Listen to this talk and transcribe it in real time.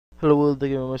Hello world, the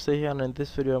Gamer Master here, and in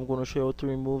this video I'm going to show you how to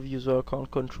remove user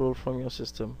account control from your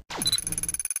system.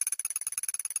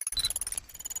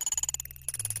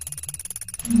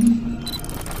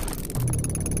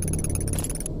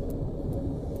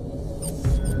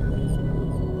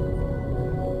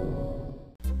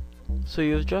 So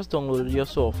you've just downloaded your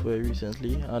software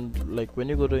recently, and like when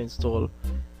you go to install,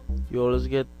 you always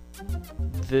get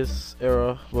this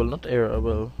error, well not error,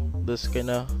 well this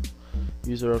kind of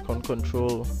user account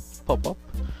control pop-up,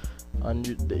 and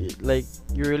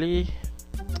you really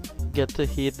get to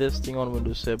hate this thing on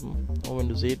Windows 7 or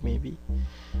Windows 8 maybe.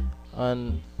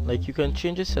 And like you can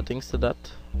change the settings to that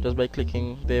just by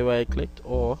clicking there where I clicked,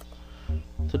 or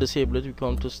to disable it you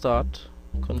come to start,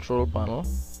 control panel,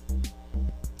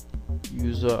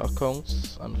 user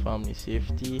accounts and family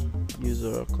safety,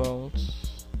 user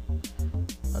accounts,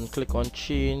 and click on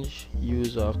change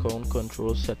user account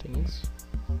control settings,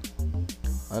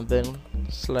 and then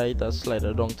slide that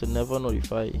slider down to never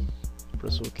notify,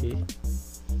 press OK,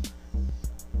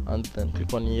 and then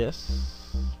click on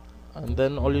yes, and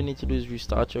then all you need to do is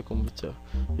restart your computer.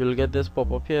 You'll get this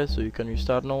pop-up here, so you can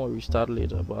restart now or restart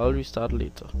later, but I'll restart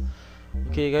later.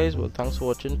 Okay guys, well thanks for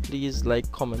watching. Please like,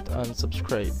 comment and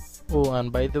subscribe. Oh,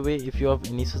 and by the way, if you have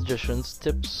any suggestions,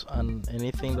 tips and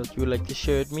anything that you would like to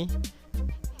share with me,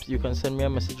 you can send me a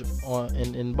message or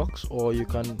in inbox, or you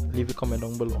can leave a comment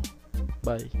down below.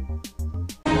 Bye.